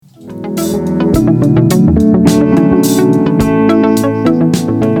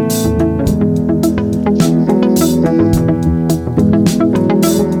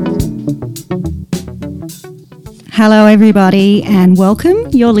Hello, everybody, and welcome.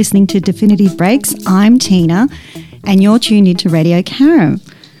 You're listening to Definitive Breaks. I'm Tina, and you're tuned into Radio Caram.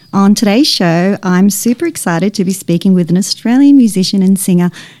 On today's show, I'm super excited to be speaking with an Australian musician and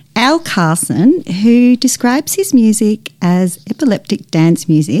singer, Our Carlson, who describes his music as epileptic dance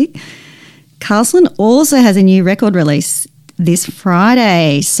music. Carlson also has a new record release this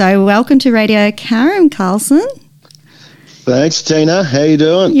Friday. So welcome to Radio Caram, Carlson. Thanks, Tina. How you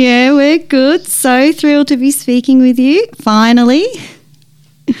doing? Yeah, we're good. So thrilled to be speaking with you, finally.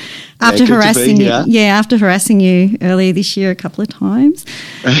 After harassing you. Yeah, after harassing you earlier this year a couple of times.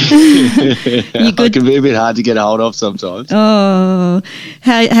 It can be a bit hard to get a hold of sometimes. Oh,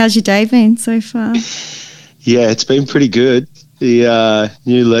 how's your day been so far? Yeah, it's been pretty good. The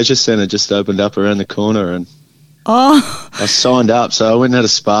new leisure centre just opened up around the corner and I signed up. So I went and had a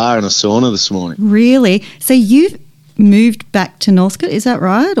spa and a sauna this morning. Really? So you've moved back to Northcote, is that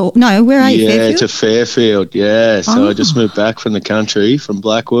right? Or no, where are you? Yeah, to Fairfield, yeah. So I just moved back from the country, from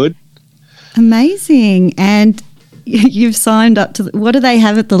Blackwood. Amazing. And you've signed up to, what do they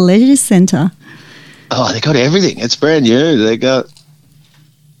have at the leisure centre? Oh, they got everything. It's brand new. They got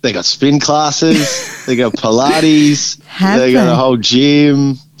spin classes, they got Pilates, they got a whole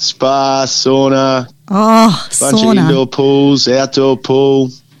gym, spa, sauna, bunch of indoor pools, outdoor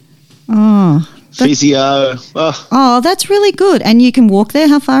pool. Physio. Oh, that's really good. And you can walk there?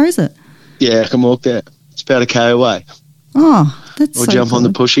 How far is it? Yeah, I can walk there. It's about a K away. Oh, that's so good. Or jump on the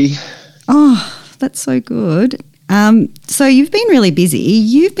pushy. Oh, that's so good. So you've been really busy.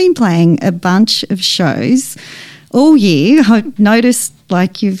 You've been playing a bunch of shows all year. I've noticed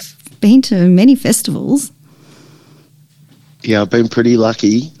like you've been to many festivals. Yeah, I've been pretty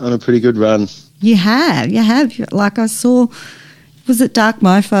lucky on a pretty good run. You have. Like I saw, was it Dark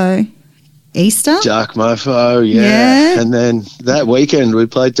Mofo? Easter? Dark Mofo, yeah. And then that weekend we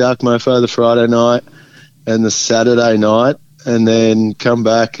played Dark Mofo the Friday night and the Saturday night, and then come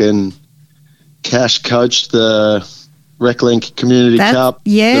back and Cash coached the RecLink Community Cup,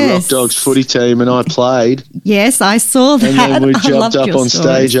 the Rock Dogs footy team, and I played. Yes, I saw that. And then we jumped up on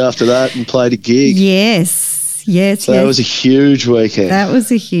stage after that and played a gig. Yes. So that was a huge weekend. That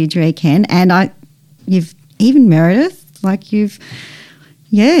was a huge weekend. And you've even Meredith, like you've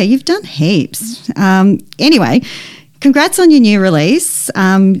done heaps. Anyway, congrats on your new release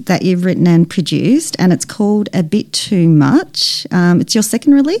that you've written and produced, and it's called A Bit2Much. It's your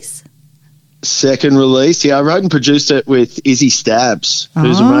second release? Second release, yeah. I wrote and produced it with Izzy Stabs,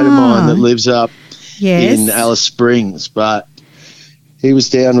 who's a mate of mine that lives up in Alice Springs, but he was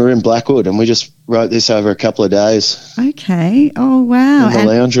down, we were in Blackwood, and we just wrote this over a couple of days. Okay. Oh, wow. In the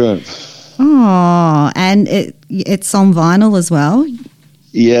lounge room. Oh, and it's on vinyl as well?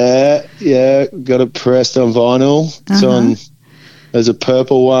 Yeah, got it pressed on vinyl. It's there's a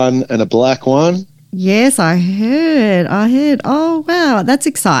purple one and a black one. Yes, I heard. Oh, wow, that's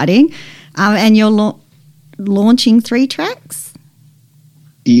exciting. And you're launching 3 tracks?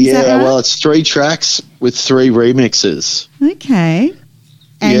 Yeah, right? Well, it's 3 tracks with 3 remixes. Okay.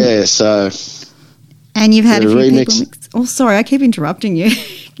 And you've had a few people mix. Oh, sorry, I keep interrupting you.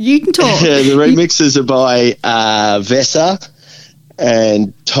 You can talk. Yeah, the remixes are by Vessa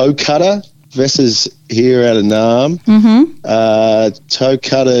and Toe Cutter. Vessa's here out of Naarm. Toe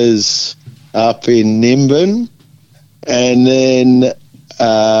Cutter's up in Nimbin. And then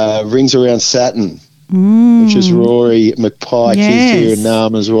Rings Around Saturn, which is Rory McPike. He's here in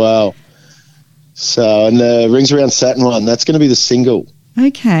Naarm as well. So, and the Rings Around Saturn one, that's going to be the single.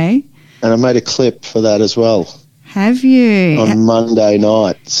 Okay. And I made a clip for that as well. Have you? On Monday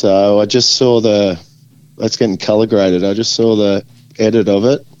night. So I just saw that's getting colour graded. I just saw the edit of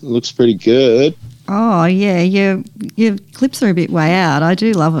it. It looks pretty good. Oh, yeah, your clips are a bit way out. I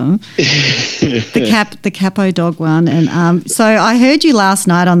do love them. The Capo Dog one. And so I heard you last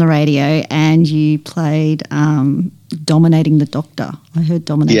night on the radio and you played Dominating the Doctor. I heard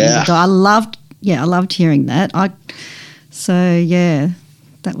Dominating the Doctor. I loved hearing that.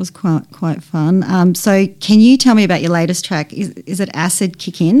 That was quite fun. So can you tell me about your latest track? Is it Acid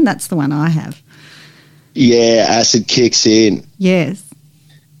Kick In? That's the one I have. Yeah, Acid Kicks In. Yes.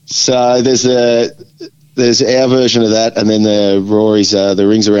 So there's our version of that, and then the Rory's the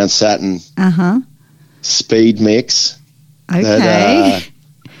Rings Around Saturn speed mix. Okay.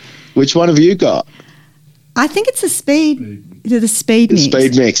 Which one have you got? I think it's the speed mix.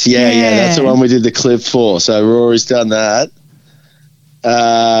 Speed mix, yeah, that's the one we did the clip for. So Rory's done that.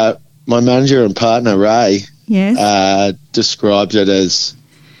 My manager and partner Ray described it as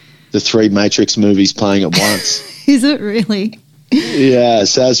the 3 Matrix movies playing at once. Is it really? Yeah,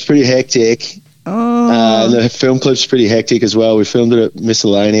 so it's pretty hectic. And the film clip's pretty hectic as well. We filmed it at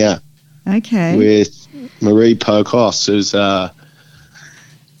Miscellanea. Okay. With Marie Pokos, who's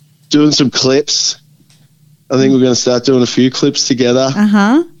doing some clips. I think we're going to start doing a few clips together.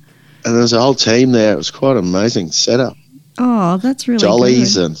 Uh-huh. And there's a whole team there. It was quite an amazing setup. Oh, that's really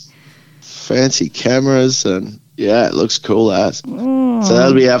Dollies good. and fancy cameras, and yeah, it looks cool as. Oh. So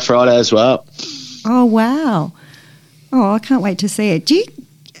that'll be out Friday as well. Oh, wow. Oh, I can't wait to see it.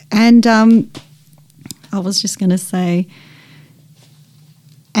 And I was just going to say,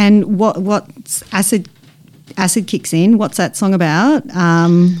 and what's Acid Kicks In? What's that song about?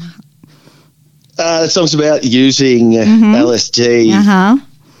 The song's about using LSD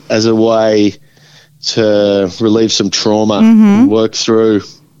as a way to relieve some trauma and work through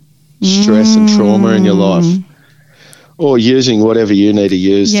stress and trauma in your life, or using whatever you need to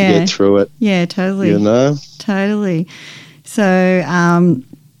use to get through it. Yeah, totally. You know? Totally. So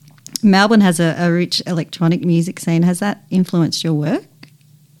Melbourne has a rich electronic music scene. Has that influenced your work?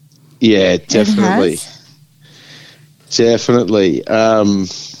 Yeah, definitely. Definitely.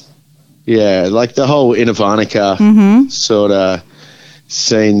 Yeah, like the whole Innovanica sort of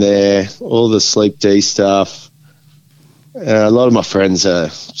scene there, all the Sleep D stuff. A lot of my friends are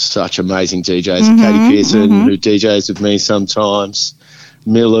such amazing DJs. Katie Pearson, who DJs with me sometimes,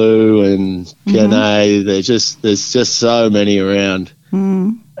 Milu and Pianet. There's just so many around.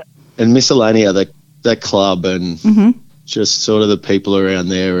 And Miscellanea, that club, and just sort of the people around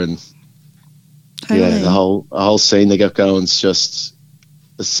there, and the whole scene they got going is just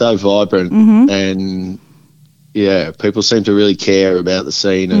so vibrant, and people seem to really care about the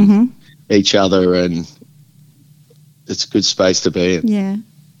scene and each other, and it's a good space to be in. Yeah.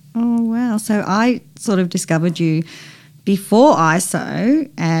 Oh, wow. So I sort of discovered you before ISO,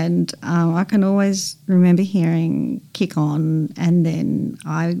 and I can always remember hearing Kick On, and then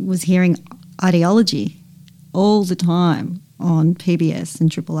I was hearing Ideology all the time on PBS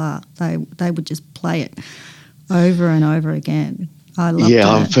and Triple R. They would just play it over and over again. I love it. Yeah,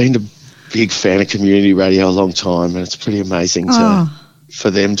 I've been a big fan of community radio a long time, and it's pretty amazing for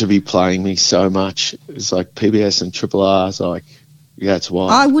them to be playing me so much. It's like PBS and Triple R. It's like, yeah, it's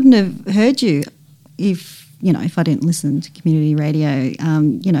wild. I wouldn't have heard you if I didn't listen to community radio.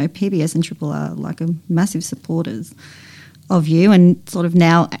 PBS and Triple R are like a massive supporters of you, and sort of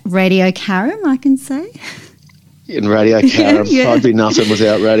now Radio Karam, I can say. In Radio Karam, I'd be nothing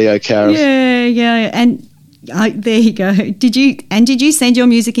without Radio Karam. Yeah, and there you go. Did you send your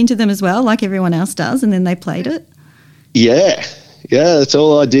music into them as well, like everyone else does, and then they played it? Yeah, that's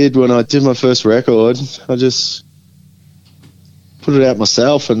all I did when I did my first record. I just put it out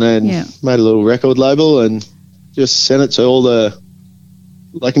myself, and then made a little record label and just sent it to all the.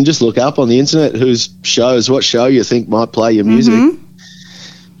 I can just look up on the internet what show you think might play your music. And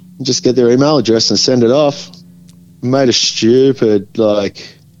just get their email address and send it off. Made a stupid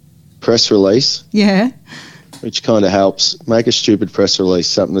press release. Yeah. Which kind of helps. Make a stupid press release,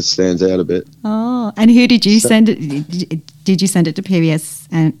 something that stands out a bit. Oh, and who did you send it? Did you send it to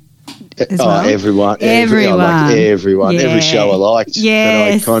PBS as well? Everyone. Everyone. Yeah. Every show I liked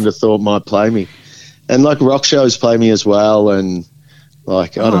that I kind of thought might play me. And rock shows play me as well, and I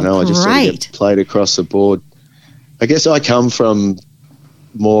don't know, I just sort of get played across the board. I guess I come from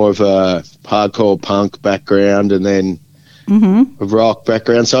more of a hardcore punk background, and then a rock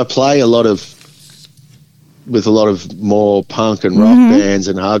background. So I play with a lot of more punk and rock bands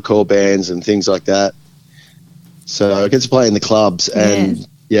and hardcore bands and things like that. So I get to play in the clubs and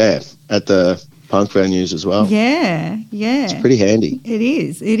at the punk venues as well. Yeah. It's pretty handy. It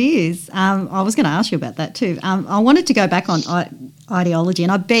is. I was going to ask you about that too. I wanted to go back on Ideology,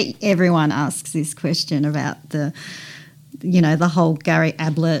 and I bet everyone asks this question about the whole Gary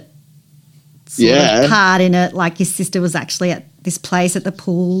Ablett sort of part in it, like your sister was actually at this place at the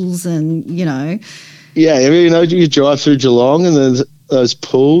pools, and Yeah, you drive through Geelong and there's those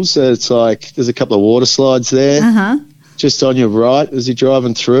pools. It's like there's a couple of water slides there, just on your right as you're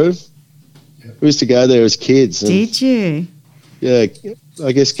driving through. We used to go there as kids. Did you? Yeah,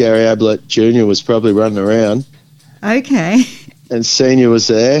 I guess Gary Ablett Jr. was probably running around. Okay. And Senior was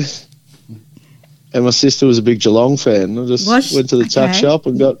there. And my sister was a big Geelong fan. I just went to the tuck shop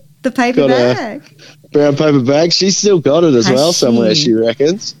and got the paper bag. A brown paper bag. She's still got it as somewhere, she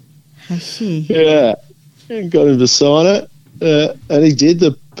reckons. Has she? Yeah. And got him to sign it. And he did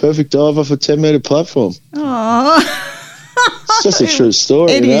the perfect dive off a 10-metre platform. Oh. It's just a true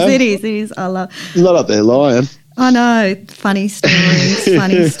story. It is. I love it. He's not up there lying. I know. Funny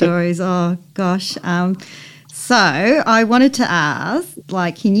stories. Oh, gosh. So I wanted to ask,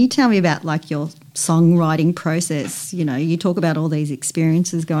 can you tell me about, your songwriting process? You talk about all these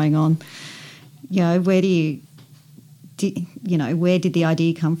experiences going on. Where did the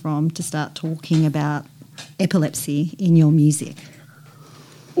idea come from to start talking about epilepsy in your music?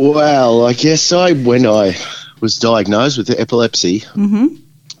 Well, I guess when I was diagnosed with epilepsy, I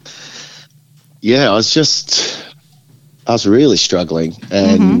was really struggling,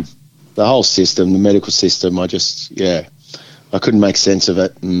 and the whole system, the medical system, I couldn't make sense of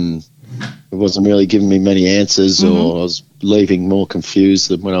it, and it wasn't really giving me many answers, or I was leaving more confused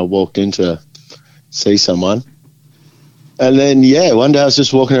than when I walked in to see someone. And then, one day I was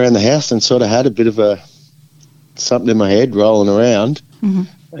just walking around the house and sort of had a bit of something in my head rolling around,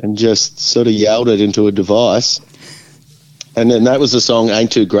 and just sort of yelled it into a device. And then that was the song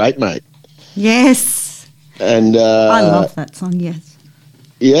Ain't Too Great, Mate. Yes. And I love that song, yes.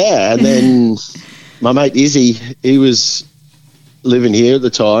 Yeah, and then my mate Izzy, he was living here at the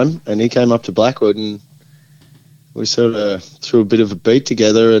time, and he came up to Blackwood, and we sort of threw a bit of a beat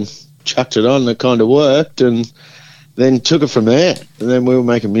together and chucked it on, and it kind of worked, and then took it from there. And then we were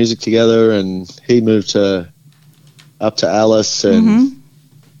making music together, and he moved up to Alice, and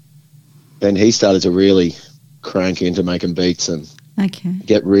then he started to really crank into making beats and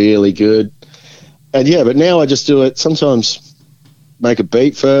get really good. And but now I just do it, sometimes make a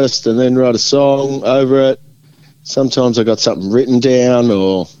beat first and then write a song over it. Sometimes I got something written down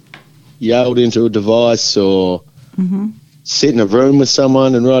or yelled into a device, or sit in a room with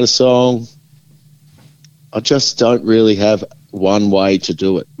someone and write a song. I just don't really have one way to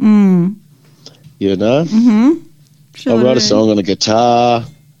do it. You know? Sure. I write a song on a guitar,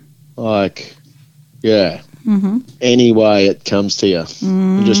 any way it comes to you.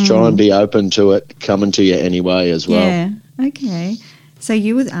 And just try and be open to it coming to you anyway as well. Yeah, okay. So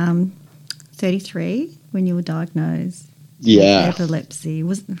you were 33 when you were diagnosed with epilepsy.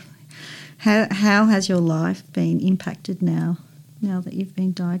 How has your life been impacted now that you've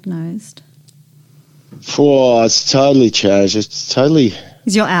been diagnosed? It's totally changed.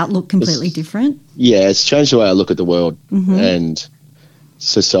 Is your outlook completely different? Yeah, it's changed the way I look at the world and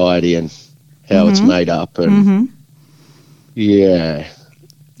society and how it's made up. And I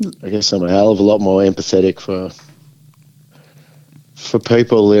guess I'm a hell of a lot more empathetic for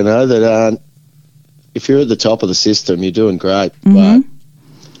people, that aren't. If you're at the top of the system, you're doing great, but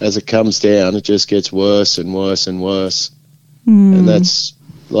as it comes down, it just gets worse and worse and worse. And that's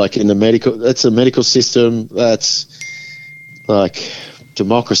like in the medical system. That's like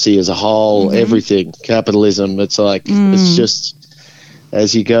democracy as a whole, everything, capitalism. It's like it's just,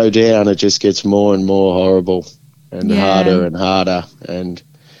 as you go down, it just gets more and more horrible and harder and harder. And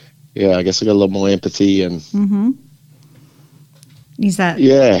I guess I got a lot more empathy and. Is that?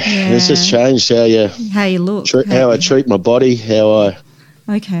 Yeah, it's just changed how you look, how I treat my body, how I.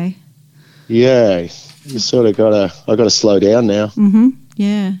 Okay. Yeah, you sort of I got to slow down now.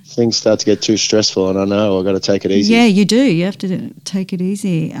 Yeah. Things start to get too stressful, and I know I got to take it easy. Yeah, you do. You have to take it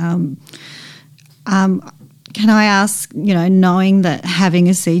easy. Can I ask? Knowing that having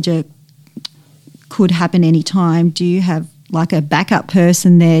a seizure could happen any time, do you have like a backup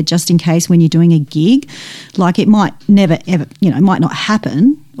person there just in case when you're doing a gig? Like it might never ever, it might not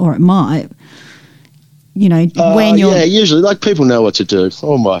happen, or it might, when you're... Yeah, usually, like, people know what to do.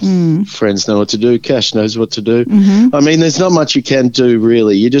 All my friends know what to do. Cash knows what to do. I mean, there's not much you can do,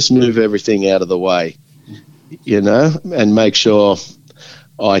 really. You just move everything out of the way, and make sure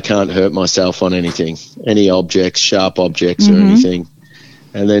I can't hurt myself on anything, any objects, sharp objects or anything.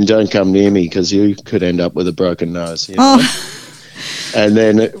 And then don't come near me because you could end up with a broken nose. And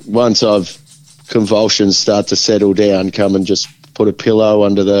then once convulsions start to settle down, come and just put a pillow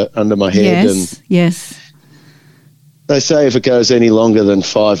under my head. Yes. They say if it goes any longer than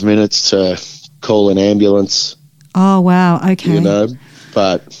 5 minutes to call an ambulance. Oh, wow. Okay.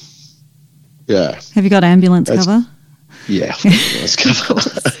 But yeah. Have you got ambulance cover? Yeah, ambulance cover.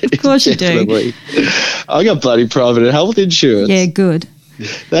 Of course you do. I got bloody private health insurance. Yeah, good.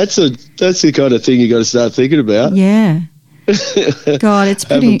 That's the kind of thing you got to start thinking about. Yeah. God, it's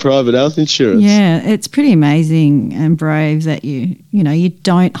pretty... Having private health insurance. Yeah, it's pretty amazing and brave that you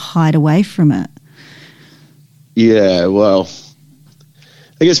don't hide away from it. Yeah, well,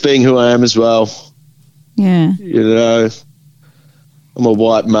 I guess being who I am as well. Yeah. I'm a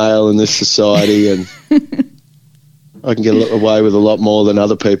white male in this society and I can get away with a lot more than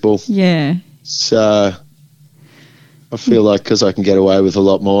other people. Yeah. So I feel like because I can get away with a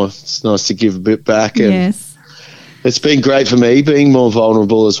lot more, it's nice to give a bit back. And it's been great for me being more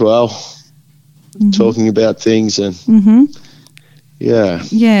vulnerable as well, talking about things and,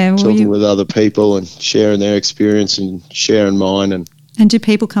 talking with other people and sharing their experience and sharing mine. And do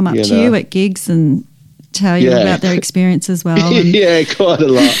people come up to you at gigs and tell you about their experience as well? Yeah, quite a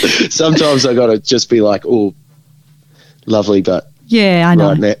lot. Sometimes I got to just be like, oh, lovely, but Yeah, I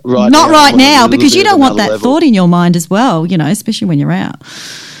know. Not right now, because you don't want that thought in your mind as well, you know, especially when you're out.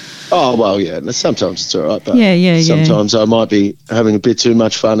 Oh, well, yeah. Sometimes it's all right, but sometimes I might be having a bit too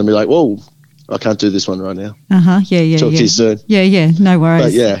much fun and be like, whoa, I can't do this one right now. Yeah. Talk to you soon. Yeah, no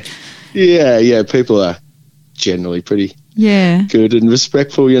worries. But yeah, people are generally pretty good and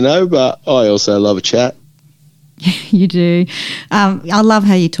respectful, you know, but I also love a chat. You do. I love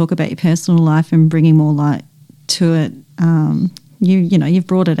how you talk about your personal life and bringing more light to it. You've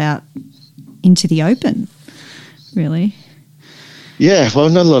brought it out into the open, really. Yeah, well,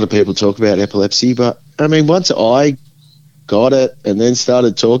 not a lot of people talk about epilepsy, but I mean, once I got it and then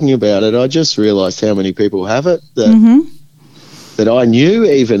started talking about it, I just realised how many people have it that I knew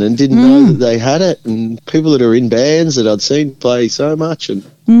even and didn't know that they had it, and people that are in bands that I'd seen play so much, and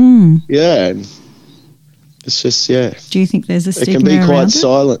and it's just Do you think there's a stigma? It can be quite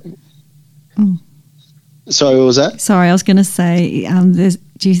silent. Sorry, what was that? Sorry, I was going to say,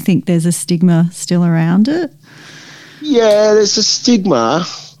 do you think there's a stigma still around it? Yeah, there's a stigma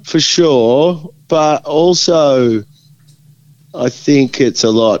for sure, but also I think it's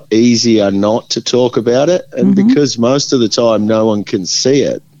a lot easier not to talk about it, and because most of the time no one can see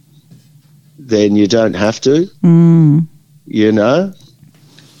it, then you don't have to, you know.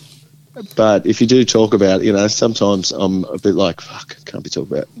 But if you do talk about it, you know, sometimes I'm a bit like, fuck, I can't be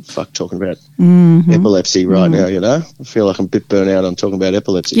talking about epilepsy right now, you know. I feel like I'm a bit burnt out on talking about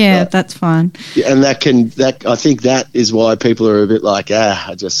epilepsy. Yeah, that's fine. And I think that is why people are a bit like,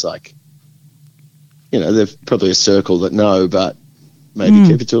 I just like, you know, there's probably a circle that know, but maybe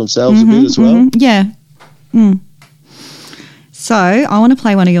keep it to themselves a bit as well. Yeah. So I want to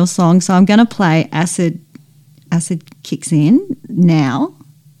play one of your songs. So I'm going to play Acid Kicks In now.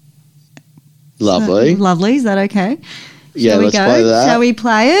 Lovely. Lovely. Is that okay? Yeah, let's play that. Shall we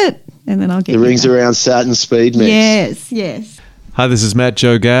play it? And then I'll get the Rings Around Saturn Speed Mix. Yes. Hi, this is Matt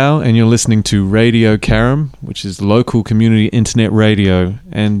Joe Gow, and you're listening to Radio Carrum, which is local community internet radio.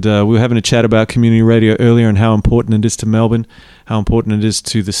 And we were having a chat about community radio earlier and how important it is to Melbourne, how important it is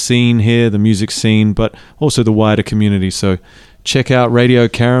to the scene here, the music scene, but also the wider community. So check out Radio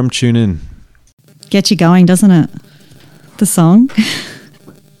Carrum, tune in. Gets you going, doesn't it? The song.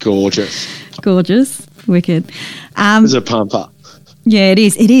 Gorgeous. Wicked. It's a pumper. Yeah, it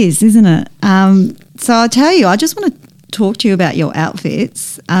is, isn't it? So I'll tell you, I just want to talk to you about your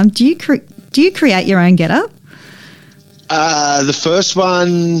outfits. Do you create your own getup? The first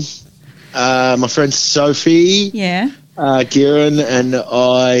one, my friend Sophie Gearan and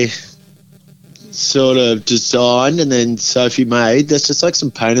I sort of designed, and then Sophie made. That's just like some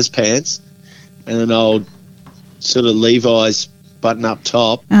painter's pants and an old sort of Levi's button-up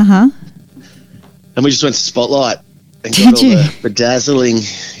top. And we just went to Spotlight and got all the bedazzling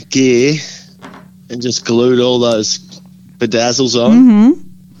gear and just glued all those bedazzles on.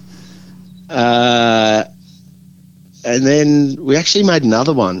 And then we actually made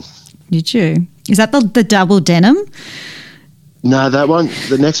another one. Did you? Is that the double denim? No, that one.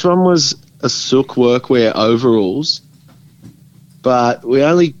 The next one was a Sook workwear overalls, but we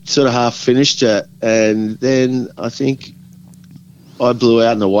only sort of half finished it, and then I think I blew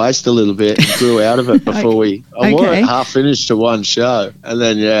out in the waist a little bit and grew out of it before I wore it half finished to one show. And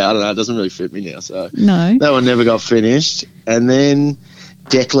then, I don't know, it doesn't really fit me now. So that one never got finished. And then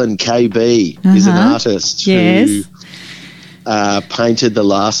Declan KB is an artist who painted the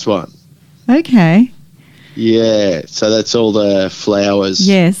last one. Okay. Yeah, so that's all the flowers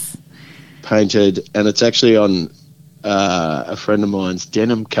painted. And it's actually on a friend of mine's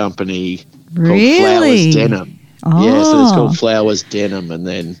denim company called Flowers Denim. Oh. Yeah, so it's called Flowers Denim, and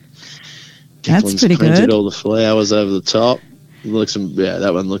then Declan's printed all the flowers over the top.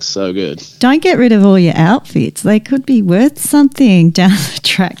 That one looks so good. Don't get rid of all your outfits. They could be worth something down the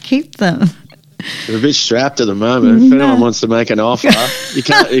track. Keep them. They're a bit strapped at the moment. If anyone wants to make an offer, you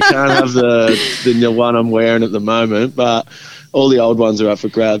can't have the one I'm wearing at the moment, but all the old ones are up for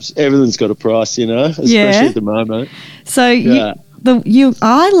grabs. Everything's got a price, you know, especially at the moment. So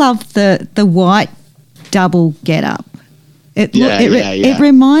I love the white double get up. It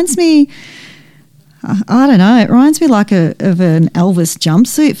reminds me, I don't know, it reminds me like of an Elvis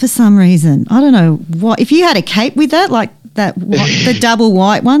jumpsuit for some reason. I don't know what. If you had a cape with that, like the double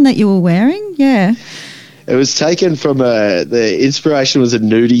white one that you were wearing, it was taken from the inspiration was a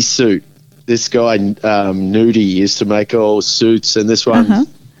nudie suit. This guy Nudie used to make all suits, and this one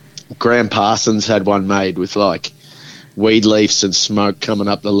Graham Parsons had one made with like weed leaves and smoke coming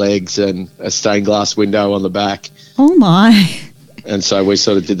up the legs and a stained glass window on the back. Oh my. And so we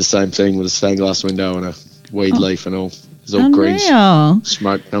sort of did the same thing with a stained glass window and a weed leaf and all. It's all green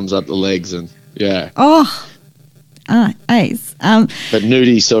smoke comes up the legs and Oh, Ace. But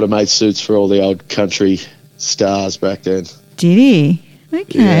Nudie sort of made suits for all the old country stars back then. Did he?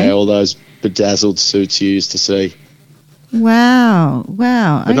 Okay. Yeah, all those bedazzled suits you used to see. Wow.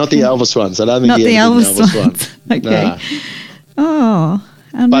 But not the Elvis ones. I don't think Not he the ever did Elvis an ones. Elvis one. Okay. Nah. Oh.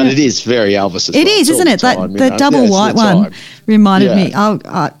 But it is very Elvis as well. It is, isn't it? The double white one reminded me.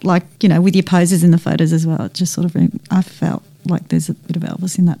 Like, you know, with your poses in the photos as well. It just sort of, I felt like there's a bit of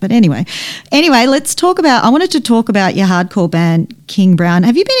Elvis in that. But anyway, let's talk about, I wanted to talk about your hardcore band, King Brown.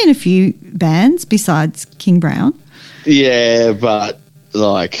 Have you been in a few bands besides King Brown? Yeah, but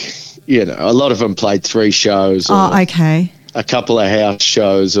like, you know, a lot of them played 3 shows. Oh, okay. A couple of house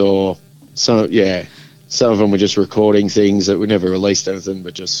shows or some, yeah. Some of them were just recording things that we never released anything,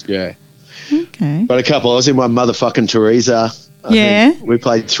 but just, yeah. Okay. But a couple, I was in one Motherfucking Teresa. I think we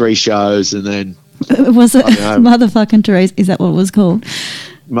played 3 shows and then. Was it Motherfucking Teresa? Is that what it was called?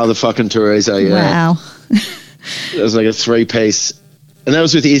 Motherfucking Teresa, yeah. Wow. It was like a 3-piece. And that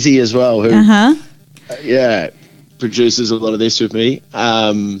was with Izzy as well, who, produces a lot of this with me.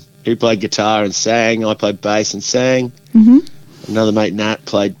 He played guitar and sang. I played bass and sang. Mm-hmm. Another mate, Nat,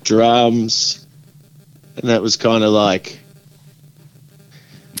 played drums. And that was kind of like,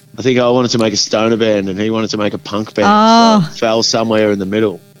 I think I wanted to make a stoner band and he wanted to make a punk band. Oh. So it fell somewhere in the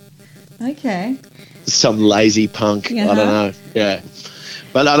middle. Okay. Some lazy punk. I don't know. Yeah.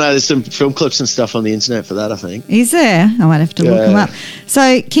 But I know there's some film clips and stuff on the internet for that, I think. Is there? I might have to look them up.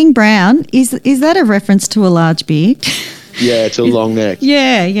 So King Brown, is that a reference to a large beard? Yeah, to a long neck.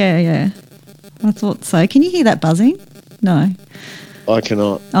 Yeah. I thought so. Can you hear that buzzing? No. I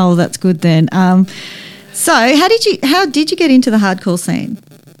cannot. Oh, that's good then. So how did you get into the hardcore scene?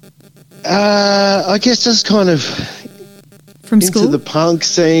 I guess just kind of from into school, the punk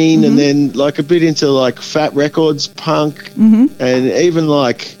scene, and then like a bit into like Fat Records punk, and even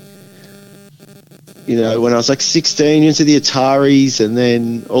like, you know, when I was like 16, into the Ataris, and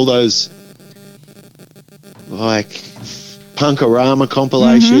then all those like Punkorama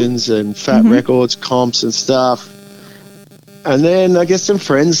compilations and Fat Records comps and stuff. And then I guess some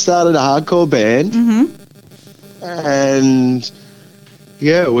friends started a hardcore band, and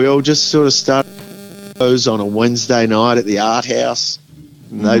yeah, we all just sort of started those on a Wednesday night at the Art House,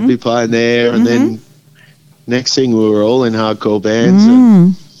 and they'd be playing there, and then next thing we were all in hardcore bands,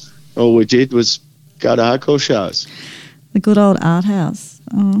 and all we did was go to hardcore shows. The good old Art House.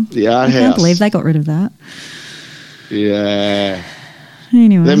 Oh, the Art House. I can't believe they got rid of that. Yeah.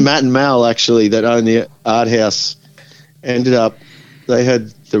 Anyway. Then Matt and Mal, actually, that owned the Art House, ended up, they had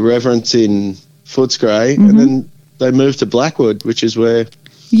the Reverence in Footscray, and then they moved to Blackwood, which is where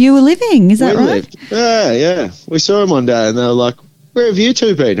you were living. Is that right? Lived. Yeah. We saw them one day and they were like, where have you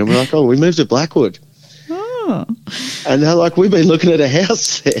two been? And we're like, oh, we moved to Blackwood. Oh. And they're like, we've been looking at a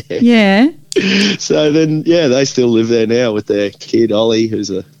house there. Yeah. So then, yeah, they still live there now with their kid, Ollie, who's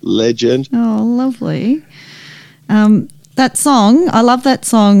a legend. Oh, lovely. That song, I love that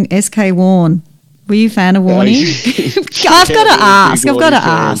song, SK Warn. Were you a fan of Warnie? I've got to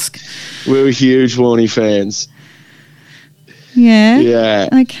ask. We were huge Warnie fans. Yeah?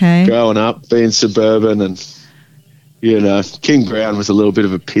 Yeah. Okay. Growing up, being suburban, and, you know, King Brown was a little bit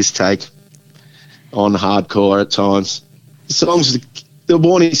of a piss take on hardcore at times. The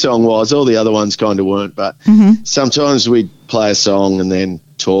Warnie song was, all the other ones kind of weren't, but sometimes we'd play a song and then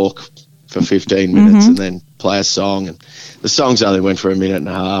talk for 15 minutes and then play a song, and the songs only went for a minute and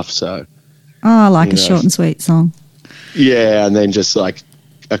a half, so... Oh, I like a short and sweet song. Yeah, and then just like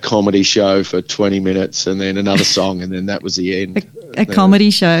a comedy show for 20 minutes and then another song, and then that was the end. A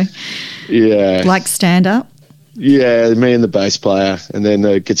comedy show? Yeah. Like stand-up? Yeah, me and the bass player, and then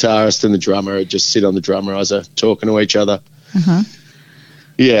the guitarist and the drummer would just sit on the drum riser talking to each other.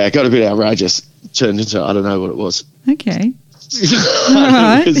 Yeah, it got a bit outrageous. Turned into, I don't know what it was. Okay. All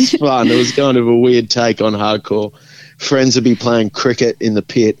right. It was fun. It was kind of a weird take on hardcore. Friends would be playing cricket in the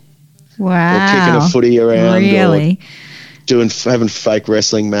pit. Wow. Or kicking a footy around. Really? Or having fake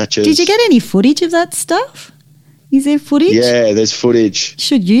wrestling matches. Did you get any footage of that stuff? Is there footage? Yeah, there's footage.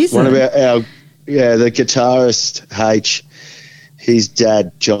 Should use One it. of the guitarist, H, his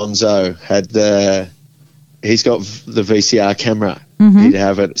dad, Jonzo, he's got the VCR camera. He'd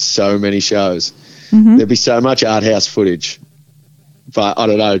have it at so many shows. There'd be so much art house footage. But I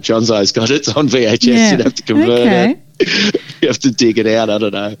don't know, Jonzo's got it. It's on VHS. Yeah. You'd have to convert it. You have to dig it out. I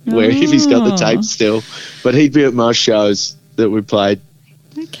don't know if he's got the tape still. But he'd be at most shows that we played.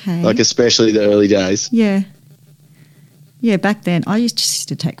 Okay. Like especially the early days. Yeah. Yeah, back then I used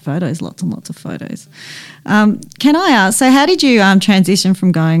to take photos, lots and lots of photos. Can I ask, so how did you transition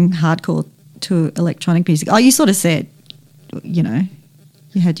from going hardcore to electronic music? Oh, you sort of said, you know,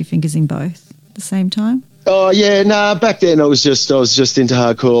 you had your fingers in both at the same time. Oh yeah, nah. Back then I was just into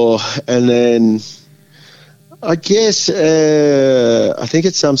hardcore, and then I guess I think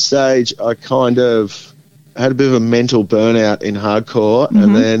at some stage I kind of had a bit of a mental burnout in hardcore,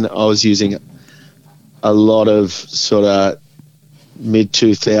 and then I was using a lot of sort of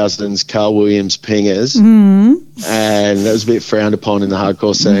mid-2000s Carl Williams pingers, and that was a bit frowned upon in the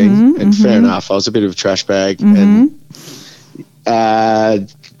hardcore scene, and fair enough, I was a bit of a trash bag, and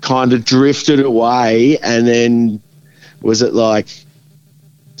kind of drifted away, and then was it like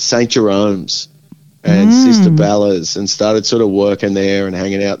St. Jerome's and Sister Bella's, and started sort of working there and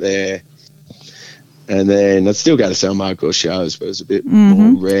hanging out there. And then I'd still go to some hardcore shows, but it was a bit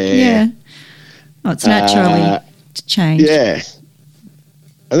more rare. Yeah. Oh, it's naturally changed. Yeah.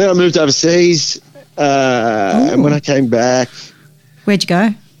 And then I moved overseas, and when I came back... Where'd you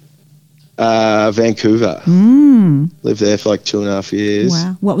go? Vancouver. Lived there for like 2.5 years.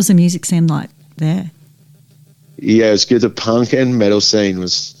 Wow. What was the music scene like there? Yeah, it was good. The punk and metal scene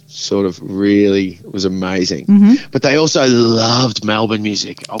was sort of really, was amazing. But they also loved Melbourne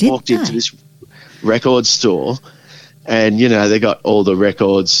music. I walked into this record store, and, you know, they got all the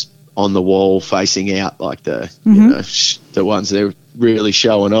records on the wall facing out, like the, you know, the ones they're really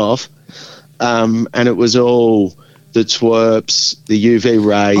showing off. And it was all the Twerps, the UV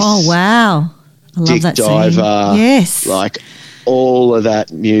Race. Oh, wow. I love Dick that Diver. scene. Yes. Like all of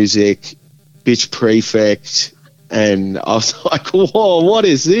that music, Bitch Prefect. And I was like, whoa, what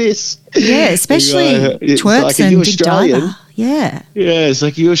is this? Yeah, especially it's Twerps like, and you Dick Australian? Diver. Yeah. Yeah, it's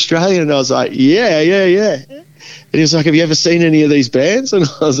like, you Australian? And I was like, yeah. And he was like, have you ever seen any of these bands? And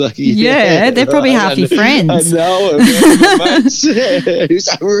I was like, yeah. They're probably half your friends. I know them. He was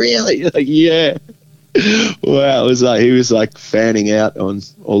like, really? Like, yeah. Wow, it was like he was like fanning out on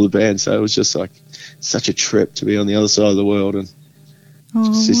all the bands. So it was just like such a trip to be on the other side of the world, and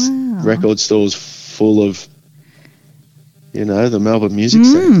just this record stores full of, you know, the Melbourne music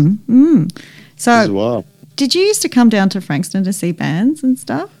scene. So, did you used to come down to Frankston to see bands and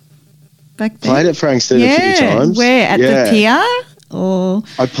stuff back then? Played at Frankston a few times. Where? At the pier? Or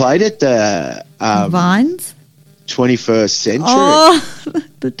I played at the Vines? 21st Century. Oh,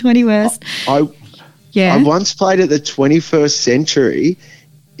 the 21st. I once played at the 21st Century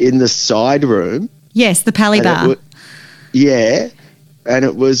in the side room. Yes, the Pally Bar. And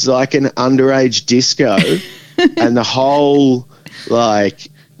it was like an underage disco, and the whole like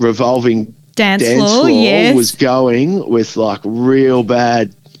revolving dance floor was going with like real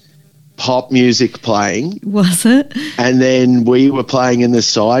bad pop music playing. Was it? And then we were playing in the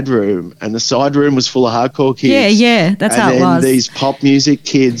side room, and the side room was full of hardcore kids. Yeah, that's how it was. And then these pop music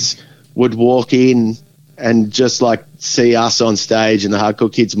kids would walk in and just like see us on stage, and the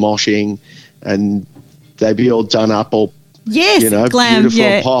hardcore kids moshing, and they'd be all done up, all glam,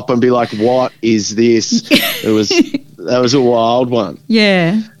 beautiful pop, and be like, "What is this?" That was a wild one.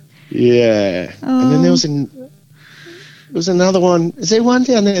 Yeah. Yeah. Oh. And then there was another one. Is there one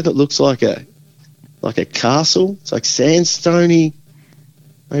down there that looks like a castle? It's like sandstony.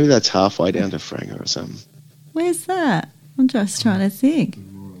 Maybe that's halfway down to Franga or something. Where's that? I'm just trying to think.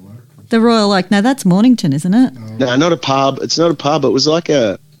 The Royal Oak. No, that's Mornington, isn't it? No, not a pub. It's not a pub. It was like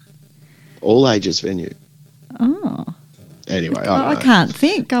a all-ages venue. Oh. Anyway, I can't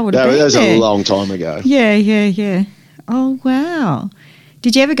think. I would have been there. That was a long time ago. Yeah. Oh, wow.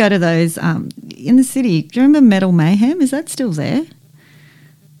 Did you ever go to those in the city? Do you remember Metal Mayhem? Is that still there?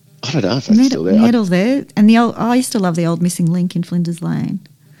 I don't know if that's still there. Metal there. And I used to love the old Missing Link in Flinders Lane.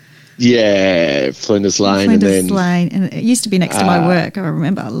 Yeah, Flinders Lane. And it used to be next to my work. I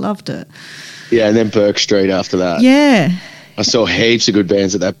remember. I loved it. Yeah, and then Burke Street after that. Yeah. I saw heaps of good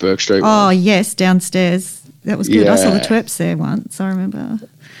bands at that Burke Street one. Oh, yes, downstairs. That was good. Yeah. I saw the Twerps there once, I remember.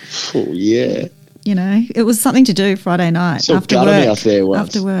 Oh, yeah. You know, it was something to do Friday night after work. Out there once.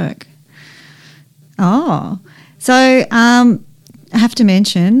 After work. Oh. So I have to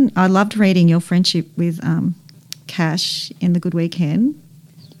mention, I loved reading your friendship with Cash in The Good Weekend.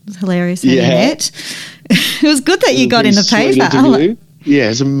 It was hilarious how you met. It was good that you got in the paper. Yeah,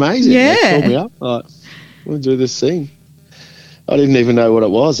 it's amazing. Yeah. They called me up. Like, we'll do this thing. I didn't even know what it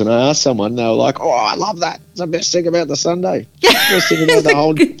was, and I asked someone, and they were like, "Oh, I love that. It's the best thing about the Sunday. Best thing about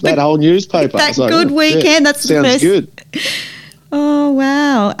that whole newspaper." That Good Weekend. Yeah, that's the sounds good. Oh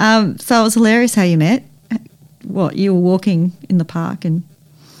wow! So it was hilarious how you met. What, you were walking in the park and?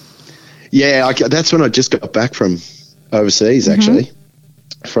 Yeah, that's when I just got back from overseas, actually,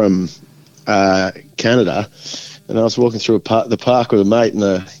 from Canada, and I was walking through the park with a mate, and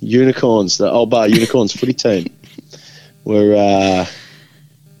the Unicorns, the Old Bar Unicorns footy team. Where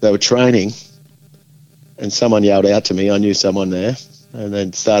they were training, and someone yelled out to me. I knew someone there, and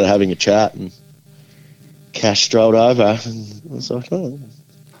then started having a chat, and Cash strolled over and I was like, oh,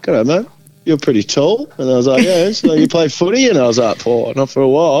 good on, mate. You're pretty tall. And I was like, yeah, so you play footy? And I was like, not for a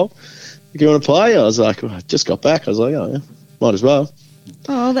while. Do you want to play? I was like, I just got back. I was like, oh, yeah, might as well.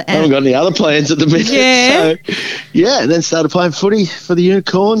 Oh, I haven't got any other plans at the minute. Yeah. So, yeah, and then started playing footy for the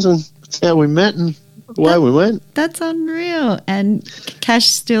Unicorns, and that's how we met and away we went. That's unreal. And Cash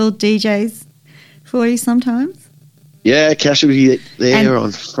still DJs for you sometimes? Yeah, Cash will be there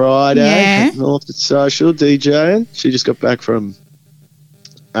on Friday at Northcote Social DJing. She just got back from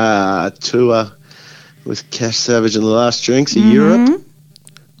a tour with Cash Savage and the Last Drinks in Europe.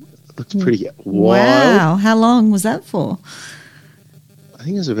 Looks pretty wild. Wow. How long was that for? I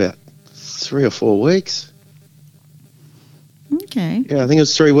think it was about 3 or 4 weeks. Okay. Yeah, I think it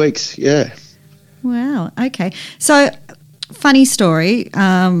was 3 weeks. Yeah. Wow. Okay. So, funny story.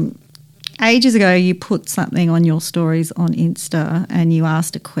 Ages ago, you put something on your stories on Insta and you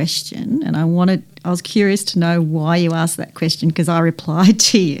asked a question, and I was curious to know why you asked that question because I replied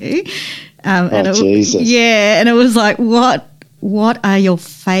to you. Jesus. Yeah, and it was like, what are your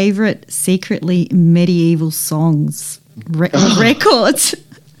favourite secretly medieval songs records?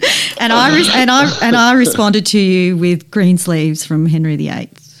 And I responded to you with Green Sleeves from Henry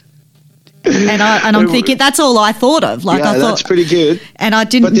VIII. And I'm thinking that's all I thought of. Like, yeah, I thought that's pretty good. And I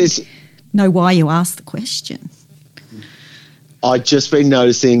didn't know why you asked the question. I've just been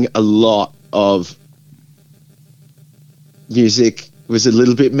noticing a lot of music was a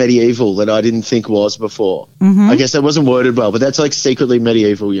little bit medieval that I didn't think was before. I guess that wasn't worded well, but that's like secretly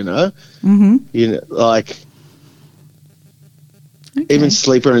medieval, you know? You know, like even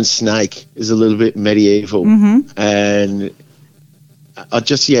Sleeper and Snake is a little bit medieval. And I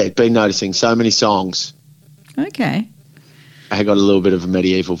just, been noticing so many songs. Okay. I got a little bit of a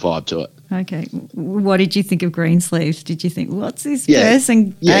medieval vibe to it. Okay. What did you think of Green Sleeves? Did you think, what's this person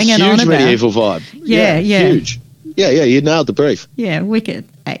banging on about? Huge medieval vibe. Yeah. Huge. Yeah, you nailed the brief. Yeah, wicked.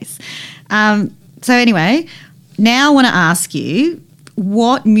 Ace. So anyway, now I want to ask you,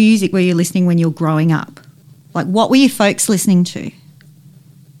 what music were you listening when you were growing up? Like, what were your folks listening to?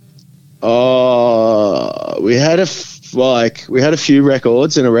 We had a few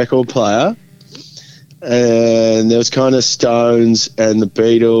records and a record player. And there was kind of Stones and the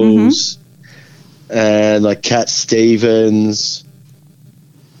Beatles and like Cat Stevens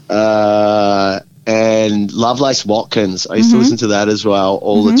and Lovelace Watkins. I used to listen to that as well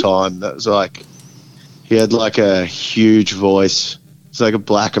all the time. That was like, he had like a huge voice. He's like a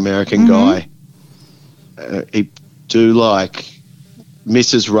black American guy. He'd do like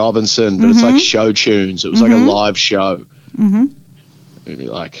Mrs. Robinson, but it's like show tunes. It was like a live show. And he'd be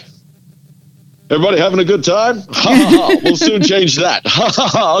like, everybody having a good time? We'll soon change that.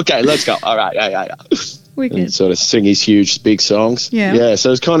 Okay, let's go. All right, yeah. Wicked. And sort of sing his huge, big songs. Yeah,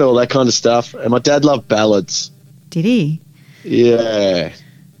 so it's kind of all that kind of stuff. And my dad loved ballads. Did he? Yeah.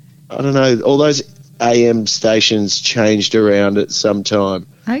 I don't know. All those AM stations changed around at some time.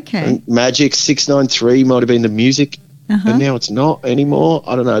 Okay. Magic 693 might have been the music, and now it's not anymore.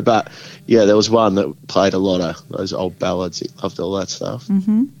 I don't know. But, yeah, there was one that played a lot of those old ballads. He loved all that stuff.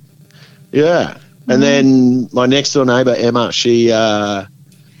 Yeah. And then my next door neighbour, Emma, she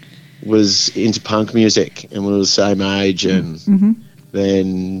was into punk music and we were the same age. And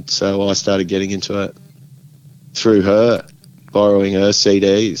then so I started getting into it through her, borrowing her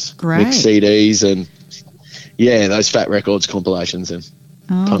CDs, mixed CDs and, those Fat Records compilations and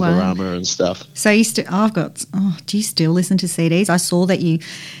Punkorama and stuff. So do you still listen to CDs? I saw that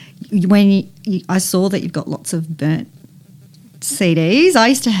I saw that you've got lots of burnt CDs. I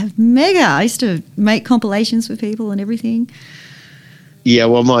used to make compilations for people and everything. Yeah,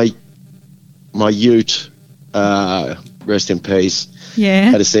 well, my ute, rest in peace,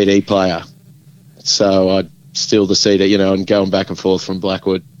 had a CD player. So I'd steal the CD, and going back and forth from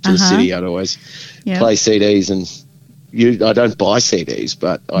Blackwood to the city, I'd always play CDs. And I don't buy CDs,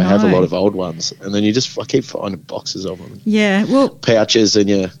 but I have a lot of old ones. And then I keep finding boxes of them. Yeah, well, pouches,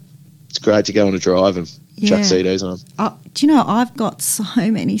 and it's great to go on a drive and chuck CDs on. Do you know, I've got so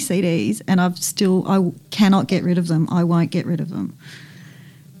many CDs and I cannot get rid of them. I won't get rid of them.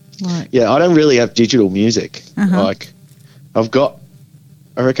 I don't really have digital music. Like, I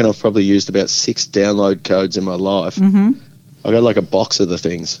reckon I've probably used about 6 download codes in my life. I've got like a box of the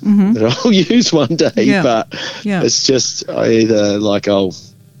things that I'll use one day, but it's just it's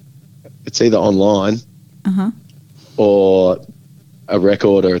either online or a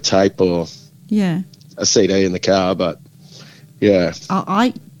record or a tape or a CD in the car, but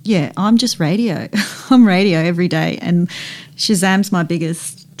I'm just radio. I'm radio every day, and Shazam's my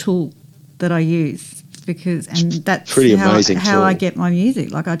biggest tool that I use that's pretty amazing how tool. I get my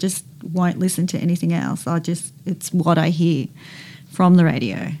music. Like, I just won't listen to anything else. It's what I hear from the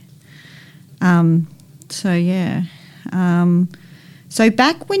radio. So yeah. So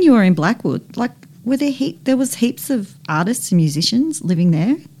back when you were in Blackwood, like, were there was heaps of artists and musicians living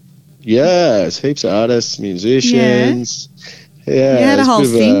there? Yeah, there's heaps of artists, musicians. Yeah, you had a whole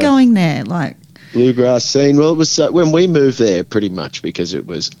thing going there, like bluegrass scene. Well, it was when we moved there, pretty much because it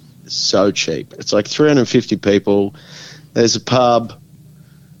was so cheap. It's like 350 people. There's a pub,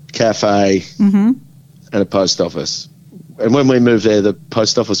 cafe, and a post office. And when we moved there, the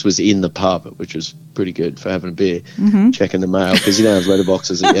post office was in the pub, which was pretty good for having a beer, checking the mail, because you don't have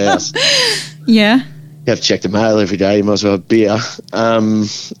letterboxes at your house. Yeah. You have to check the mail every day. You might as well have beer. And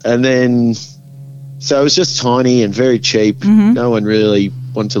then, so it was just tiny and very cheap. No one really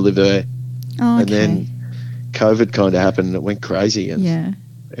wanted to live there. Oh, okay. And then COVID kind of happened and it went crazy. And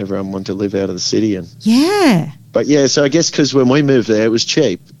everyone wanted to live out of the city. But yeah, so I guess because when we moved there, it was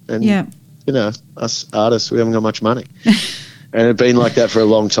cheap. And, you know, us artists, we haven't got much money. And it had been like that for a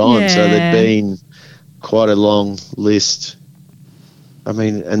long time. So there'd been quite a long list. I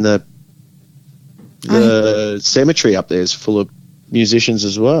mean, and the cemetery up there is full of musicians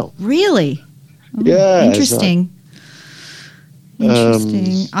as well. Really? Oh, yeah. Interesting.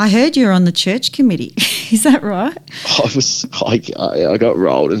 Interesting. I heard you're on the church committee. Is that right? I got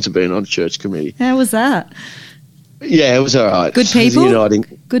rolled into being on church committee. How was that? Yeah, it was all right. Good people?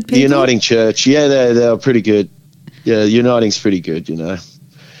 Good people? Uniting church. Yeah, they were pretty good. Yeah, uniting's pretty good, you know.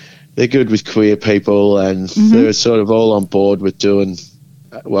 They're good with queer people and they're sort of all on board with doing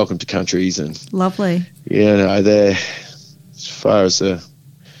Welcome to Countries. And lovely. You know, they're, as far as the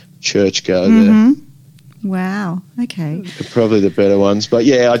church go, they're wow, okay. They're probably the better ones. But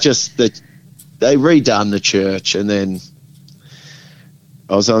yeah, they redone the church, and then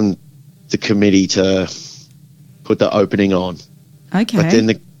I was on the committee to put the opening on. Okay.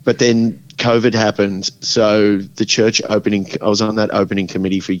 But then COVID happened, so the church opening, I was on that opening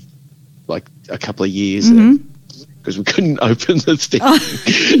committee for like a couple of years because we couldn't open the thing.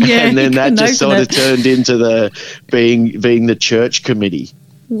 And then that just sort of turned into being the church committee.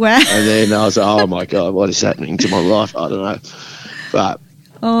 Wow. And then I was like, oh my God, what is happening to my life? I don't know. But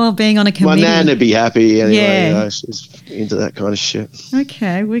being on a committee. My nan would be happy anyway. You know, she's into that kind of shit.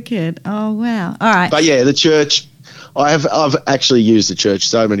 Okay, wicked. Oh, wow. All right. But yeah, the church, I've actually used the church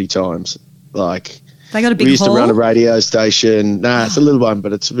so many times. Like, they got a big we used hall? to run a radio station. Nah, it's a little one,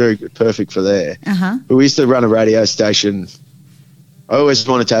 but it's very good, perfect for there. But we used to run a radio station. I always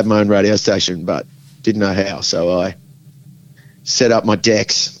wanted to have my own radio station, but didn't know how. So I set up my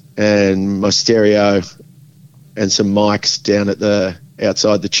decks and my stereo and some mics down at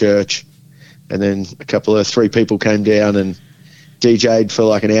outside the church. And then three people came down and DJ'd for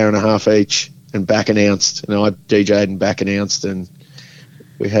like an hour and a half each and back announced. And I DJ'd and back announced, and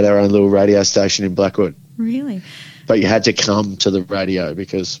we had our own little radio station in Blackwood. Really? But you had to come to the radio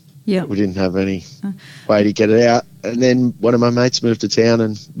because we didn't have any way to get it out. And then one of my mates moved to town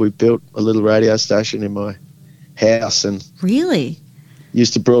and we built a little radio station in my house, and really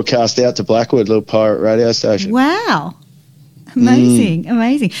used to broadcast out to Blackwood, little pirate radio station. Wow.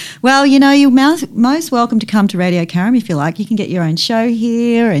 Amazing. Well, you know, you're most welcome to come to Radio Caram if you like. You can get your own show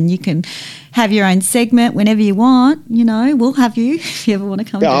here and you can have your own segment whenever you want. You know, we'll have you if you ever want to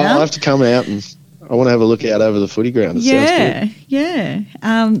come down. I'll have to come out, and I want to have a look out over the footy ground. It sounds good. Yeah.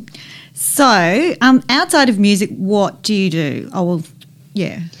 So, outside of music, what do you do?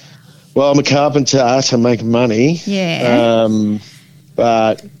 Well, I'm a carpenter to make money. Yeah.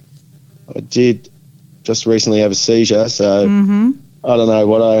 But I did just recently have a seizure, so I don't know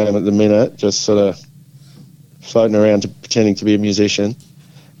what I am at the minute, just sort of floating around pretending to be a musician.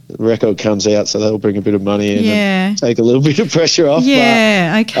 The record comes out, so that'll bring a bit of money in and take a little bit of pressure off.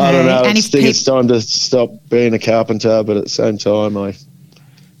 Yeah, but okay. I don't know. I think it's time to stop being a carpenter, but at the same time, I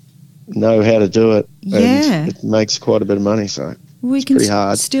know how to do it. And it makes quite a bit of money, so it's pretty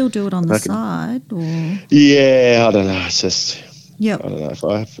hard. Still do it on the side? Or? Yeah, I don't know. It's just... Yep. I don't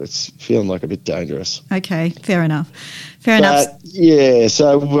know it's feeling like a bit dangerous. Okay, fair enough. Yeah,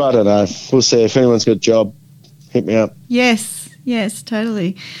 so I don't know. We'll see. If anyone's got a job, hit me up. Yes,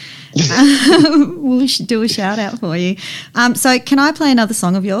 totally. We'll do a shout out for you. So can I play another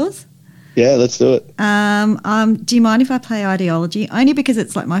song of yours? Yeah, let's do it. Do you mind if I play Ideology? Only because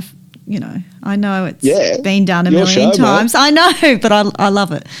it's like my, I know it's been done a million times. Mate. I know, but I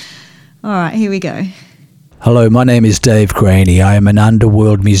love it. All right, here we go. Hello, my name is Dave Graney. I am an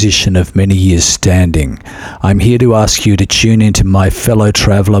underworld musician of many years standing. I'm here to ask you to tune into my fellow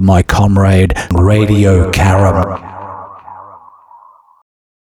traveller, my comrade, Radio Caram.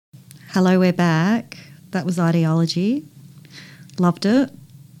 Hello, we're back. That was Ideology. Loved it.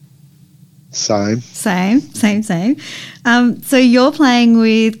 Same. Same. So you're playing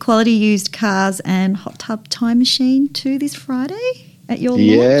with Quality Used Cars and Hot Tub Time Machine too this Friday at your launch?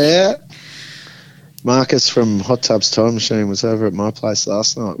 Yeah. Marcus from Hot Tub's Time Machine was over at my place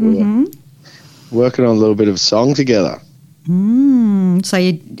last night. We were working on a little bit of a song together. So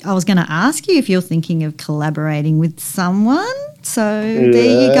I was going to ask you if you're thinking of collaborating with someone. So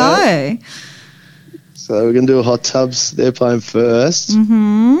there you go. So we're going to do a Hot Tubs. They're playing first.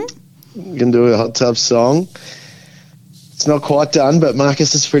 We're going to do a Hot Tubs song. It's not quite done, but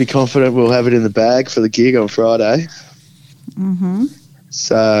Marcus is pretty confident we'll have it in the bag for the gig on Friday.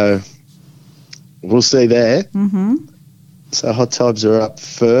 So we'll see there. So Hot Tubs are up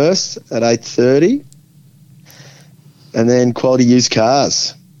first at 8:30. And then Quality Used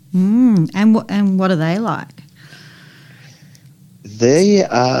Cars. And what are they like? They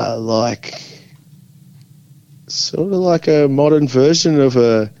are like sort of like a modern version of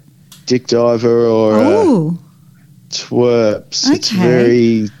a Dick Diver or a Twerps. Okay. It's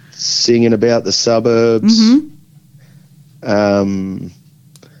very singing about the suburbs.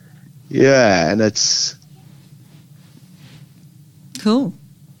 Yeah, and it's cool.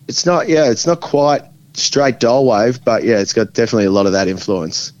 It's not quite straight doll wave, but yeah, it's got definitely a lot of that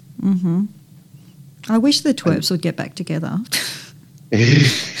influence. I wish the Twerps would get back together. You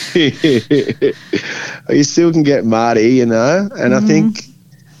still can get Marty, you know, and I think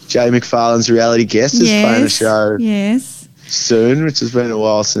Jay McFarlane's Reality Guest is playing a show soon, which has been a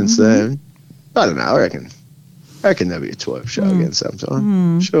while since then. I don't know, I reckon there'll be a Twerp show again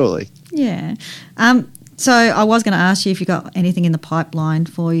sometime, surely. Yeah. So I was going to ask you if you got anything in the pipeline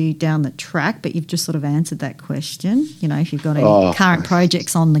for you down the track, but you've just sort of answered that question, you know, if you've got any current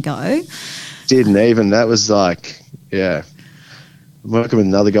projects on the go. Didn't even. That was like, I'm working with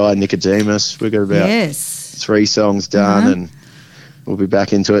another guy, Nicodemus. We've got about 3 songs done and we'll be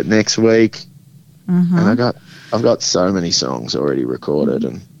back into it next week. And I've got so many songs already recorded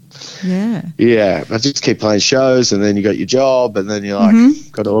and I just keep playing shows and then you got your job and then you're like,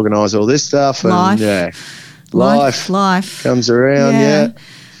 got to organise all this stuff and life comes around.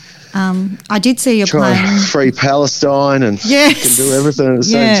 I did see you playing Free Palestine and can do everything at the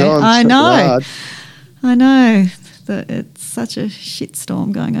same time. I know that it's such a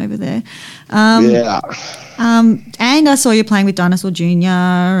shitstorm going over there. And I saw you playing with Dinosaur Jr.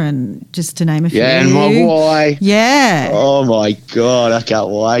 and just to name a few. Yeah, and Mogwai. Yeah. Oh my God, I can't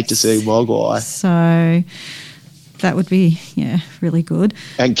wait to see Mogwai. So that would be, really good.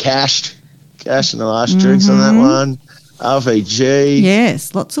 And Cash and the Last Drinks on that one. RVG.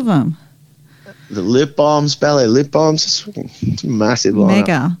 Yes, lots of them. The Lip Bombs, Ballet Lip Bombs. It's a massive lineup.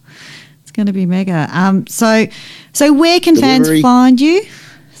 Mega. It's going to be mega. So where can fans find you?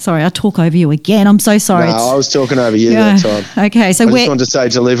 Sorry, I talk over you again. I'm so sorry. No, I was talking over you that time. Okay, so I just wanted to say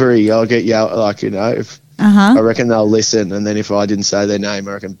delivery. I'll get you out, like, you know, if I reckon they'll listen, and then if I didn't say their name,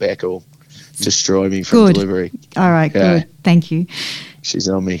 I reckon Beck will destroy me from delivery. All right, good. Thank you. She's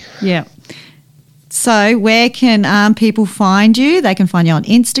on me. Yeah. So where can people find you? They can find you on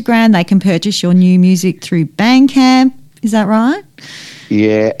Instagram. They can purchase your new music through Bandcamp. Is that right?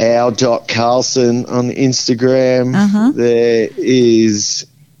 Yeah, Our Carlson on Instagram. There is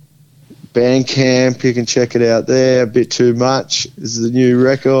Bandcamp. You can check it out there. A Bit2Much is the new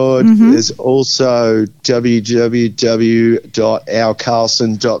record. There's also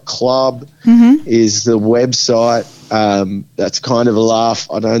www.ourcarlson.club is the website. That's kind of a laugh.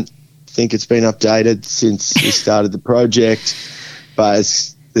 I don't think it's been updated since we started the project,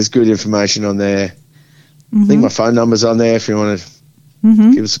 but there's good information on there. I think my phone number's on there if you want to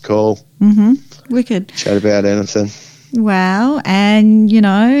give us a call. Wicked. Chat about anything. Wow. And, you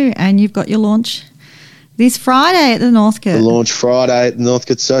know, and you've got your launch this Friday at the Northcote. The launch Friday at the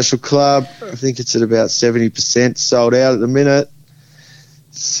Northcote Social Club. I think it's at about 70% sold out at the minute.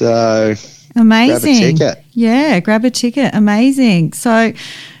 So amazing. Grab a ticket. Yeah, grab a ticket. Amazing. So,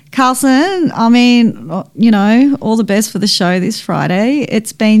 Carlson, I mean, you know, all the best for the show this Friday.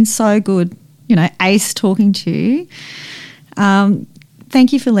 It's been so good, you know, ace talking to you.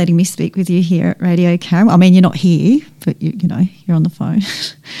 Thank you for letting me speak with you here at Radio Caram. I mean, you're not here, but you know, you're on the phone.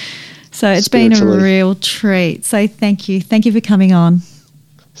 So it's been a real treat. So thank you. Thank you for coming on.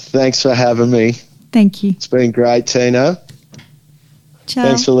 Thanks for having me. Thank you. It's been great, Tina. Ciao.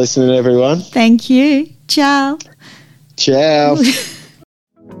 Thanks for listening, everyone. Thank you. Ciao. Ciao.